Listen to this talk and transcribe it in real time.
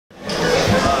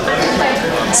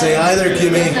Say hi there,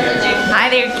 Kimmy. Hi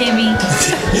there, Kimmy.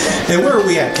 And where are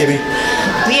we at, Kimmy?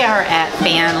 We are at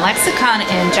Fan Lexicon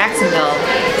in Jacksonville.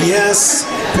 Yes,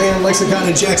 Fan Lexicon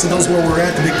in Jacksonville is where we're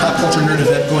at. The big pop culture nerd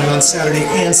event going on Saturday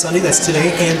and Sunday. That's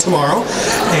today and tomorrow.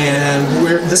 And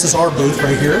this is our booth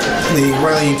right here, the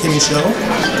Riley and Kimmy show.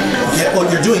 Yeah, well,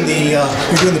 you're doing the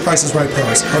Price is Right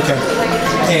prize. Okay.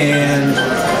 And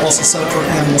also set up for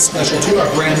Animal Special too, our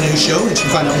brand new show that you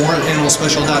can find out more at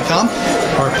animalspecial.com.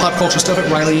 Our pop culture stuff at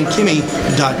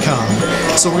rileyandkimmy.com.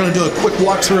 So we're going to do a quick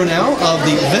walkthrough now of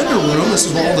the vendor room. This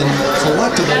is where all the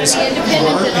collectibles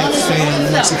are at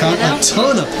Fan Lexicon. A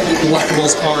ton of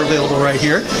collectibles are available right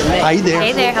here. Hi there.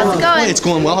 Hey there, how's it going? It's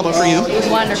going well. How about for you?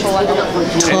 Wonderful, wonderful.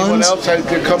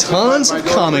 Tons of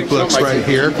comic books right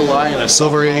here.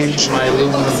 Silver Age,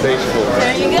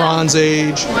 Bronze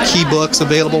Age, key books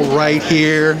available right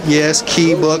here. Yes,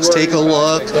 key books. Take a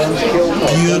look.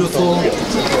 Beautiful.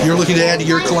 You're looking to add to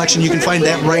your collection. You can find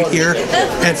that right here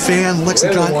at Fan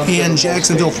Lexicon in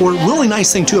Jacksonville. For a really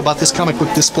nice thing too about this comic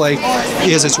book display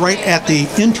is it's right at the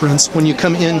entrance when you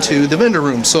come into the vendor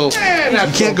room. So you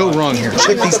can't go wrong here.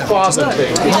 Check these out.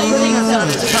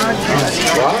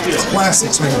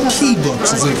 Classics, right? Key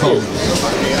books as they call them.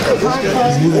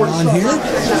 Moving on here.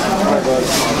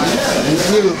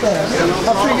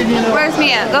 Where's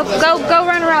Mia? Go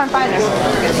run around and find her.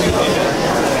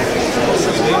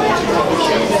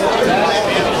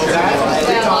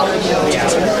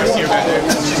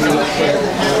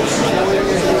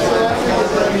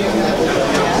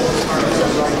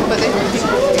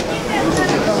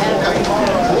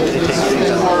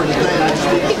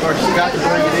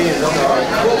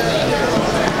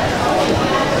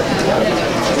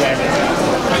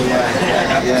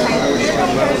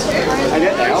 I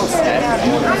got the else.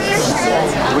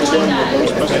 Which one?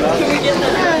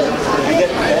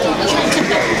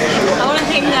 I want to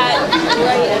take that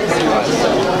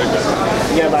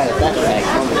You gotta buy the backpack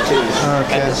too.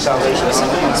 Okay.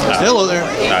 Hello there.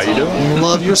 How you doing?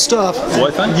 Love your stuff.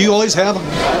 What fun? You always have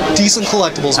decent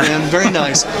collectibles, man. Very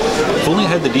nice. If only I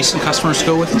had the decent customers to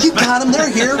go with me. You got them. They're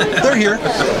here. They're here.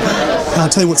 I'll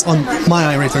tell you what's on my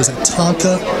eye right there is that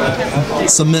Tonka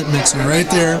cement mixer right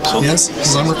there. Yes,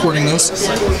 because I'm recording this.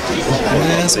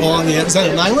 Yes, on the is that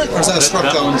an island or is that a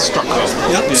Structo? That one's Structo.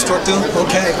 Yep, yeah. Structo.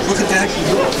 Okay, look at that.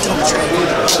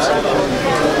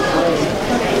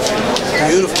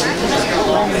 Beautiful.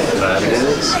 That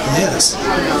is. Yes.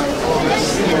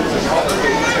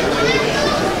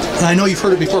 And I know you've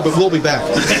heard it before, but we'll be back.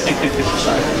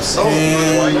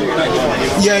 And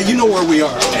yeah, you know where we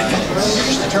are.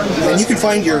 And you can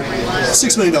find your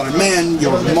 $6 Million Man,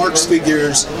 your Marx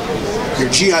figures, your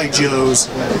G.I. Joes,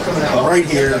 right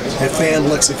here at Fan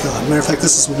Lexicon. Matter of fact,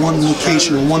 this is one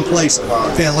location or one place,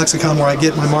 Fan Lexicon, where I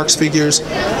get my Marx figures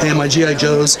and my G.I.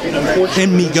 Joes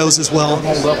and Migos as well.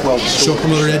 Show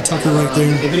promoter Ed Tucker right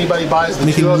there. If anybody buys the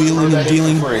Making wheeling and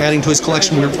dealing, adding to his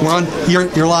collection. We're on.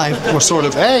 You're live. We're sort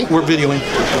of. Hey, we're videoing.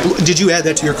 Did you add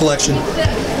that to your collection?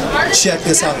 Check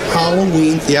this out.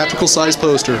 Halloween theatrical size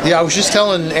poster. Yeah, I was just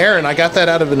telling Aaron I got that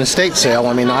out of an estate sale.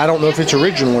 I mean, I don't know if it's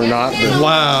original or not. But.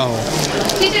 Wow.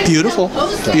 Beautiful.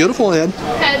 Beautiful, Ed.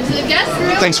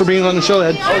 Thanks for being on the show,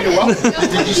 Ed. Oh, you're welcome.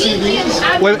 Did you see these?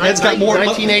 Wait, Ed's got more.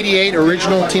 1988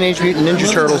 original Teenage Mutant Ninja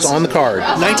Turtles on the card.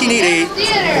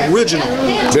 1988 original.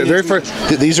 The very first.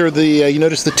 These are the, you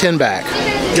notice the 10-back.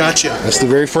 Gotcha. That's the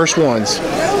very first ones.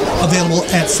 Available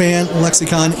at Fan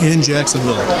Lexicon in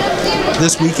Jacksonville.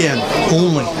 This weekend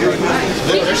only.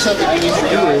 There's something you need to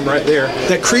do right there.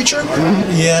 That creature?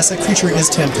 Mm-hmm. Yes, that creature is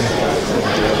tempting.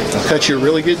 I'll cut you a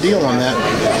really good deal on that.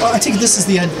 I think this is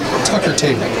the Ed Tucker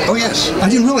table. Oh, yes. I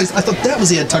didn't realize. I thought that was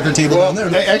the Ed Tucker table down there.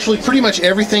 Actually, pretty much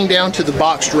everything down to the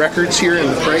boxed records here in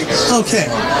the crates. Okay.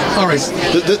 All right.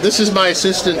 This is my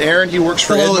assistant, Aaron. He works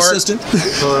for Hello, Edmart. assistant.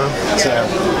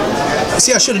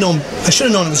 See, I should have known. I should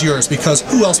have known it was yours because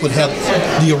who else would have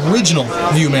the original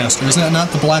Viewmaster? Isn't that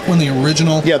not the black one? The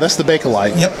original. Yeah, that's the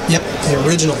Bakelite. Yep. The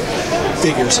original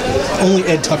figures. Only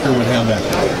Ed Tucker would have that.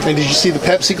 And did you see the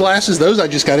Pepsi glasses? Those I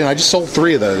just got in. I just sold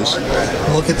 3 of those.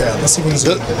 Look at that. Let's see what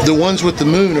the ones with the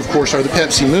moon, of course, are the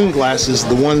Pepsi Moon glasses.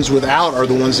 The ones without are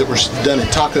the ones that were done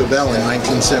at Taco Bell in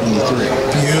 1973.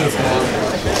 Beautiful.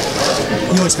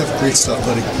 You always have great stuff,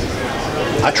 buddy.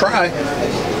 I try.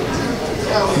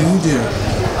 You do.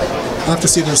 I'll have to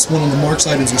see if there's one of the Marx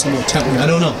items or something will tempt me. I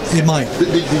don't know. It might.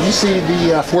 Did you see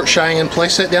the Fort Cheyenne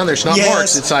playset down there? It's not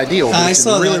Marx. It's Ideal. But I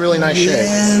saw really, really nice shape.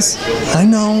 Yes, I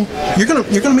know. You're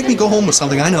gonna make me go home with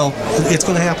something. I know. It's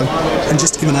gonna happen. And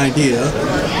just to give an idea,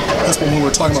 That's when we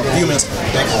were talking about Viewmaster.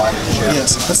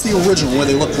 Yes, that's the original, what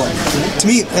they look like. To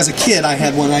me, as a kid, I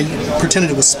had one. I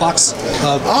pretended it was Spock's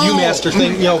Viewmaster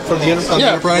thing, you know, from the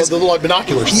Enterprise. The little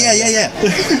binoculars. Yeah.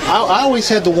 I always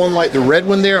had the one like the red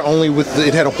one there, only with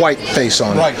it had a white face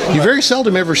on it. Right. You very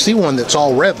seldom ever see one that's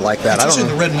all red like that. It's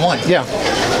usually the red and white. Yeah.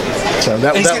 So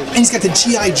that, and he's got the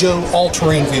G.I. Joe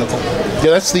all-terrain vehicle. Yeah,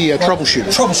 that's the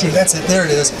troubleshooter. Troubleshooter, that's it. There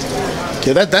it is.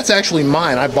 Yeah, that's actually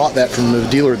mine. I bought that from the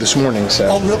dealer this morning. So.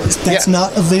 Oh, really? That's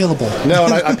not available. No,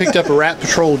 and I picked up a Rat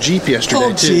Patrol Jeep yesterday too.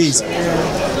 Oh, jeez. So.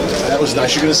 That was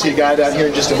nice. You're going to see a guy down here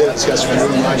in just a minute. It's got some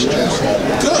really nice jobs.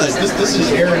 Good. This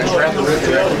is Aaron's Rat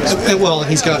Patrol. Well,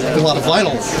 he's got a lot of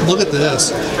vinyl. Look at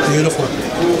this. Beautiful.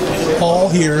 All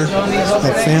here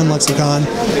at Fan Lexicon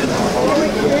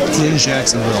in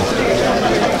Jacksonville.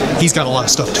 He's got a lot of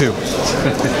stuff too.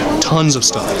 Tons of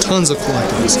stuff. Tons of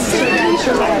collectibles.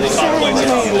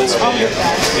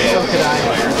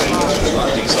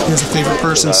 Here's a favorite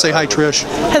person. Say hi, Trish.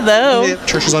 Hello. Hey,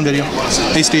 Trish is on video.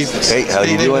 Hey, Steve. Hey, how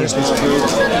you doing?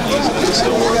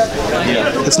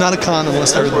 It's not a con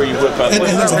unless they're there.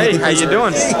 Hey, how you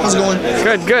doing? Hey, how's it going?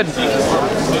 Good, good.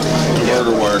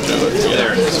 Murder word to it. Yeah,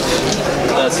 there it is.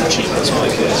 That's the cheapest one.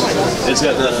 It's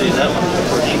got nothing in that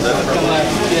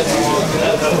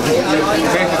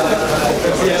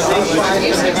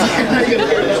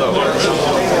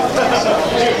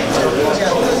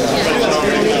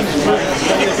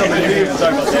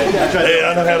Hey,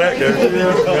 I know how that goes.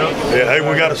 Yeah, hey,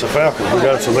 we got us a Falcon. We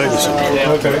got us a Legacy.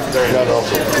 Okay. Got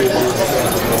also.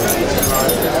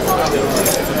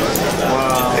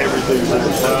 Everything's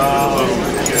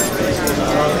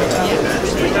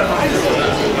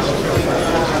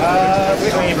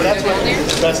That's what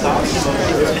best option.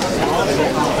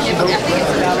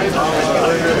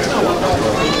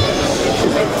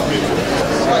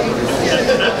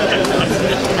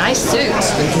 Nice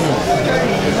suits.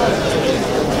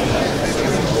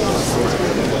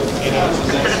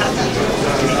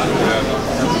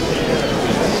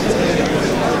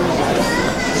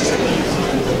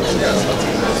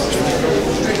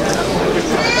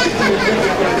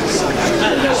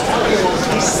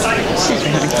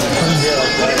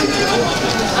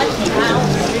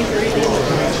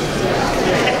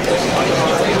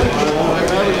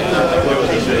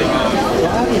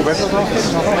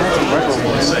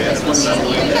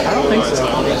 I don't think so.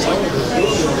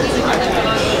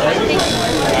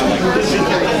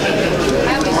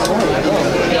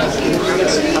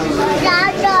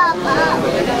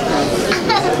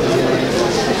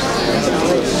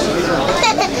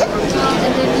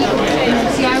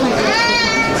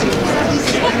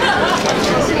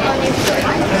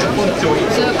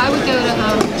 So I would go to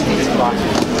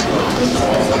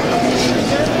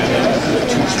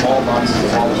Two small boxes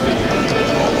of all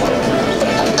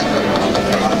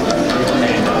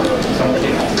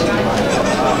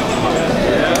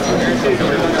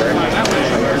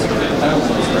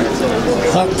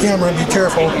Hot camera, be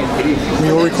careful. We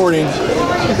were recording.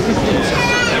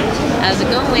 how's it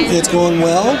going? It's going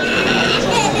well.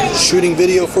 Shooting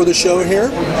video for the show here.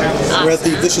 We're at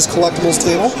the Vicious Collectibles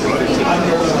table.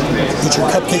 Put your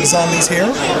cupcake zombies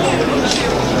here.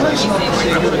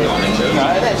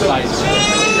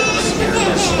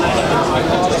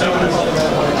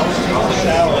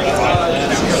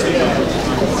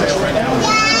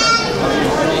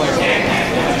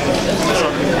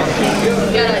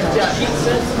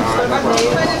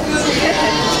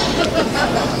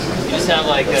 You just have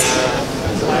like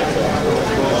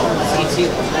see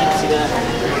that?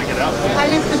 I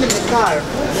left them in the car.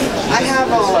 I have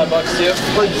 $5 too?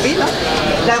 Villa.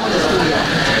 That one is Julia.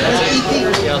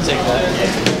 Yeah, I'll take that.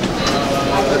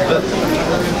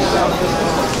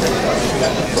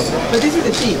 But this is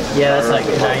the cheap. Yeah, that's like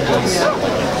 90s.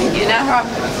 You know how?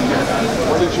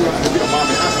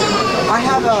 I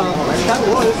have a Star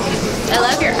Wars. I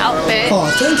love your outfit.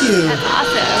 Oh, thank you. That's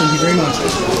awesome. Thank you very much.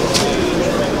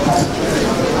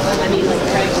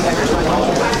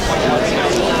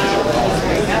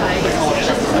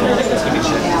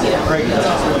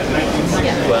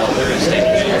 Well, there is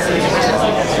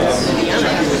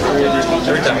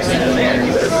every time I see that man,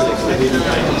 you better really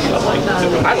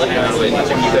I like that way. I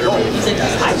think you better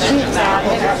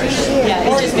Yeah,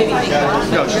 it just made me think about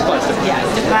it. No, she's plastic. Yeah,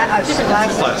 it's different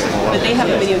plastic. But they have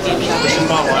a video game shop.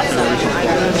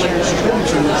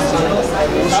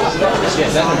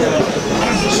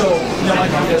 So,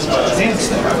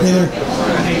 Neither.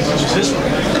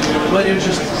 But it was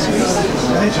just, I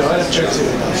think so. I'd have to check to see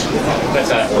what it does.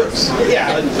 That's how it works.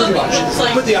 Yeah, pretty much.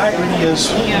 But the irony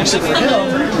is, except for him,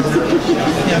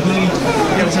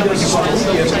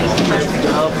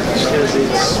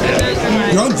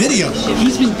 You're on video.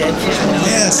 he's been dead for so long.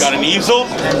 Yes. Got an easel?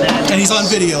 And he's on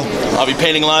video. I'll be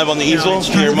painting live on the easel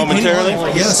here momentarily.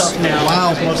 Yes.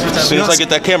 Wow. As soon as I get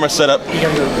that camera set up.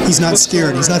 He's not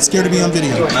scared. He's not scared to be on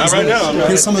video. Not right now.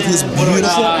 Here's some of his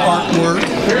beautiful artwork.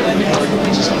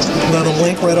 We'll have a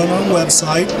link right on our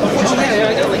website.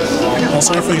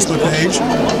 Also our Facebook page.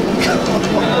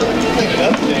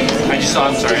 I just saw,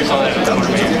 I'm sorry, I saw that.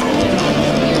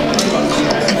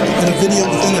 And a video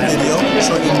within a video,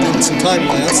 showing you doing some time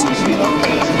lapse.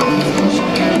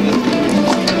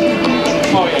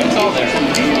 Oh yeah, it's all there.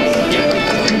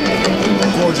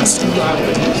 Gorgeous.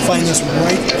 Find this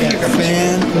right at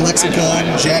Fan Lexicon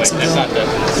Jacksonville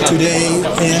today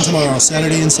and tomorrow,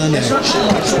 Saturday and Sunday.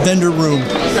 Vendor room.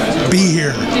 Be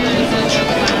here.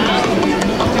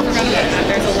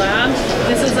 There's a lab.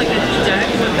 This is like a deck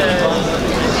with the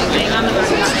thing on the back.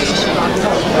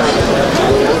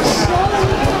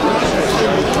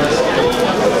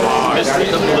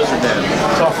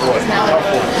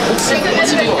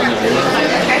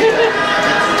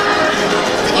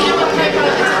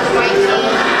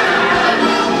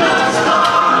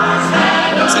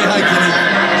 Say hi, Kenny.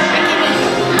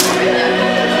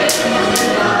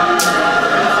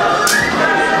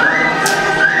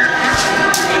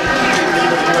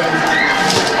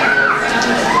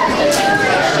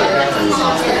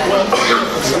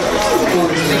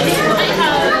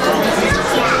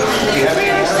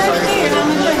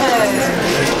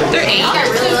 They're 8. I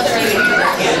really love Steven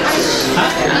Universe.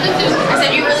 I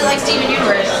said you really like Steven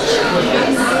Universe.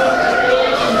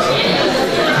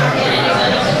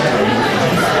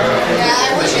 Yeah,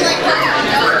 I wish you liked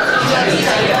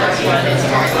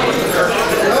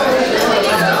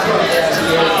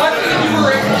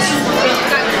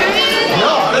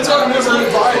No, that's what I'm never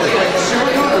invited.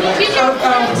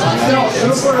 No,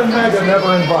 Super and Mega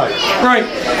never invite. Right.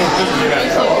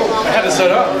 I had to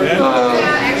set up, man.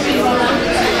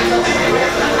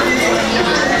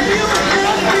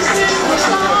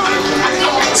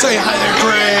 Say hi there,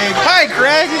 Greg. Hi,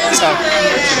 Greg.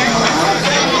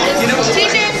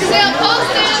 Teachers, we'll post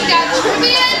them. Got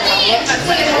trivia at the end.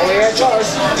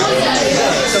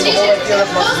 Teachers, we'll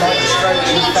post them.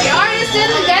 The artist in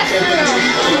the